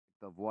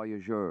the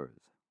voyageurs,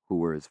 who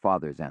were his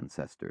father's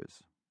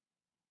ancestors.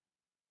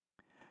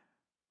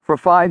 For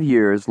 5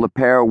 years,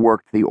 Lepere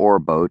worked the ore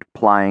boat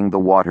plying the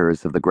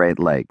waters of the Great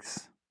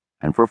Lakes,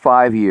 and for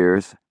 5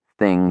 years,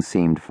 things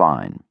seemed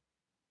fine.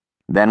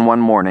 Then one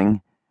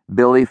morning,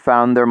 Billy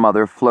found their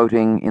mother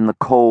floating in the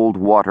cold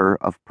water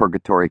of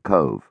Purgatory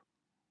Cove.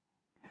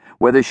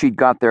 Whether she'd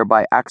got there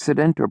by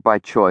accident or by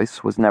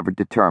choice was never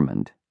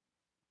determined,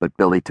 but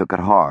Billy took it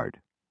hard.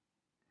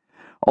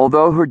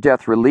 Although her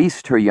death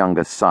released her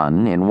youngest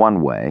son in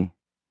one way,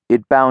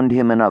 it bound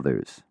him in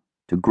others,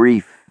 to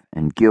grief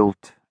and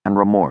guilt and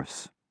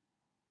remorse.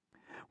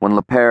 When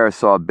Lepere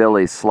saw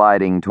Billy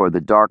sliding toward the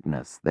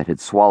darkness that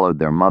had swallowed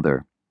their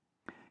mother,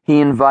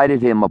 he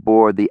invited him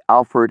aboard the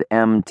Alfred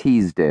M.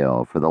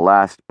 Teasdale for the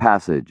last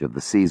passage of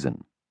the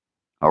season,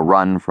 a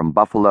run from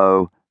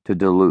Buffalo to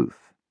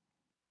Duluth.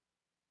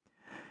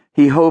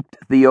 He hoped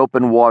the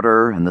open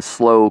water and the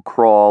slow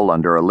crawl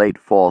under a late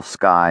fall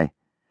sky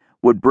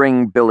would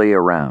bring Billy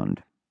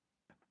around.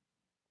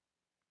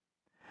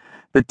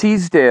 The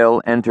Teasdale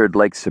entered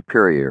Lake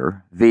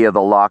Superior via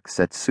the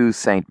locks at Sault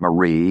Ste.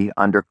 Marie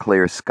under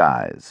clear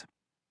skies.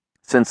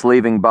 Since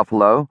leaving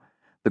Buffalo,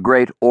 the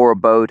great ore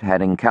boat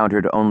had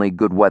encountered only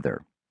good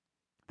weather.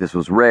 This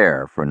was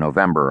rare for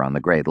November on the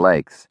Great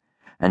Lakes,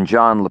 and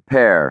John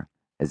Lepere,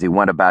 as he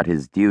went about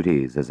his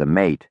duties as a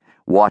mate,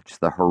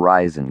 watched the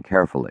horizon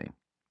carefully.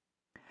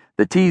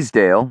 The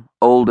Teasdale,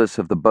 oldest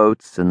of the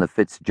boats in the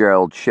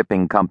Fitzgerald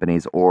Shipping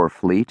Company's ore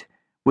fleet,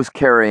 was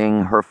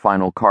carrying her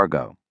final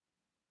cargo.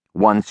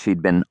 Once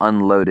she'd been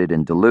unloaded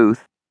in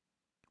Duluth,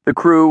 the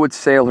crew would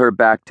sail her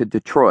back to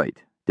Detroit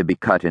to be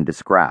cut into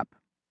scrap.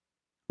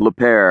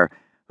 Lepere,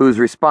 whose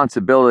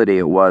responsibility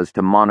it was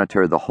to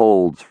monitor the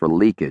holds for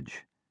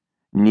leakage,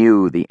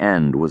 knew the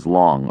end was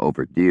long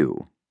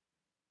overdue.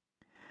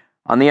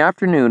 On the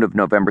afternoon of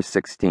November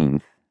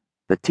 16th,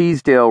 the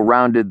Teasdale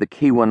rounded the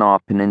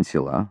Keweenaw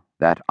Peninsula,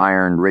 that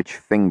iron-rich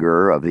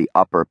finger of the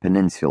Upper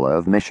Peninsula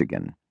of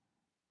Michigan.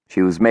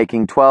 She was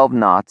making 12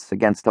 knots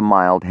against a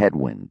mild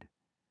headwind.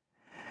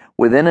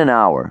 Within an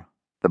hour,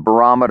 the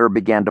barometer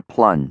began to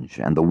plunge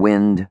and the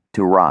wind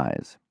to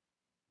rise.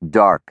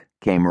 Dark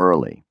came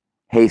early,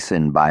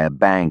 hastened by a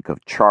bank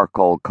of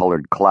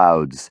charcoal-colored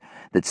clouds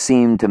that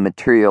seemed to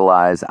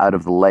materialize out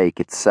of the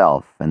lake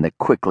itself and that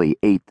quickly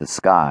ate the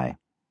sky.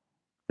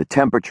 The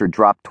temperature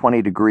dropped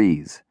 20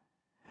 degrees.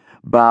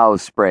 Bow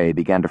spray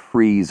began to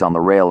freeze on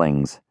the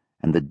railings,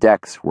 and the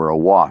decks were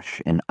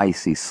awash in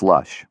icy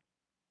slush.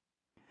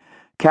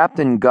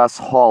 Captain Gus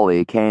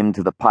Hawley came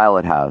to the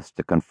pilot house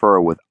to confer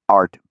with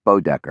Art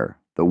Bodecker,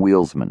 the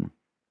wheelsman.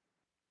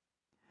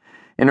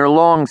 In her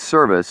long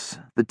service,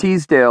 the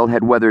Teasdale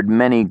had weathered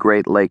many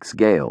Great Lakes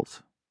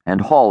gales,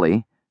 and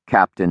Hawley,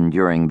 captain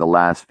during the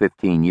last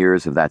 15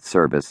 years of that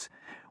service,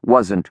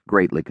 wasn't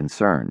greatly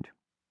concerned.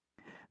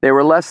 They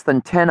were less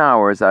than 10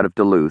 hours out of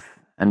Duluth,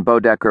 and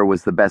Bodecker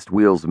was the best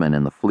wheelsman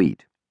in the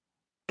fleet.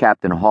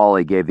 Captain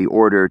Hawley gave the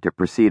order to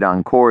proceed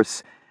on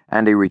course,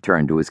 and he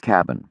returned to his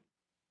cabin.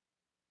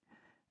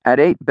 At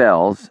 8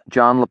 bells,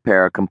 John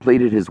Lepere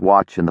completed his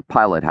watch in the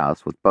pilot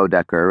house with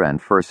Bodecker and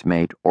first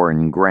mate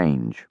Orrin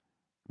Grange.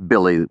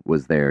 Billy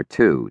was there,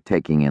 too,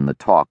 taking in the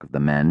talk of the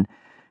men,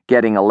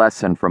 getting a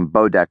lesson from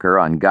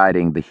Bodecker on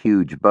guiding the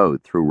huge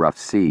boat through rough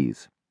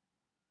seas.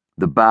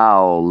 The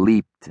bow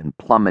leaped and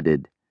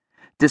plummeted,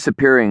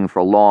 disappearing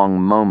for long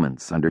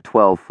moments under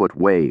 12-foot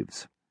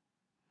waves.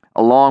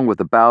 Along with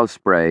the bow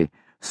spray,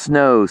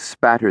 snow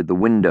spattered the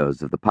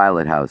windows of the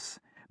pilot house,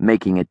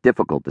 making it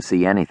difficult to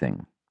see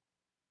anything.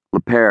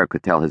 Lepere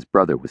could tell his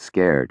brother was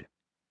scared.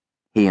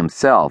 He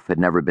himself had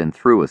never been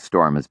through a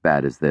storm as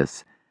bad as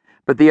this,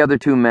 but the other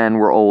 2 men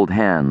were old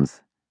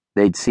hands.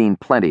 They'd seen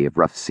plenty of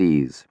rough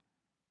seas.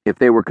 If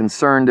they were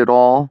concerned at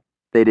all,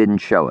 they didn't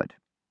show it.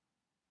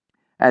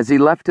 As he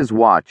left his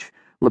watch,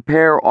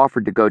 Lepere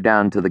offered to go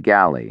down to the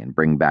galley and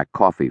bring back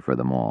coffee for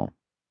them all.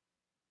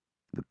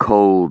 The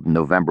cold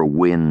November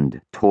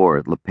wind tore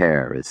at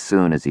Lepere as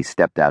soon as he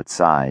stepped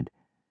outside.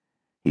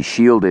 He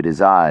shielded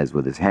his eyes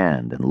with his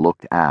hand and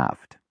looked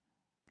aft.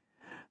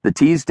 The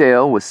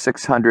Teasdale was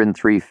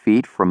 603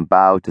 feet from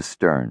bow to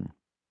stern.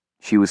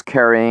 She was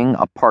carrying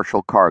a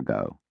partial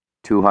cargo,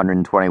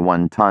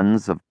 221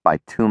 tons of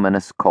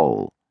bituminous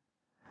coal.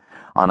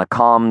 On a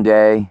calm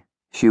day,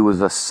 she was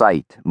a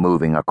sight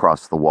moving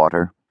across the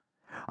water,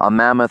 a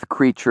mammoth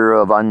creature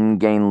of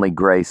ungainly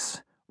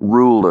grace,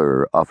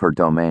 ruler of her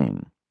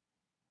domain.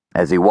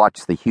 As he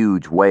watched the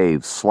huge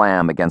waves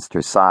slam against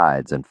her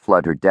sides and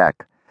flood her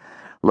deck,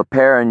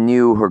 Lepere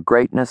knew her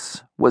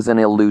greatness was an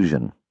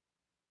illusion.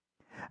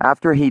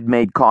 After he'd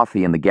made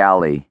coffee in the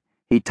galley,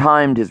 he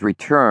timed his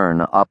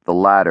return up the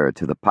ladder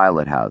to the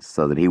pilot house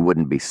so that he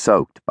wouldn't be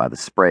soaked by the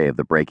spray of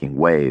the breaking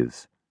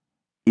waves.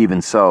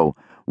 Even so,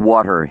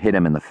 water hit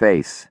him in the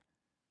face,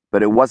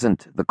 but it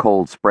wasn't the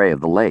cold spray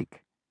of the lake.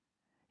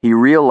 He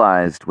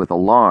realized with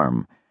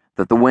alarm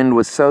that the wind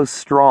was so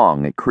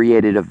strong it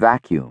created a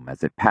vacuum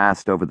as it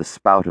passed over the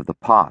spout of the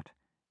pot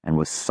and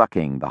was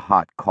sucking the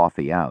hot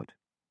coffee out.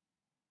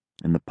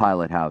 In the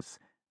pilot house,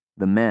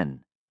 the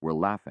men were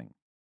laughing.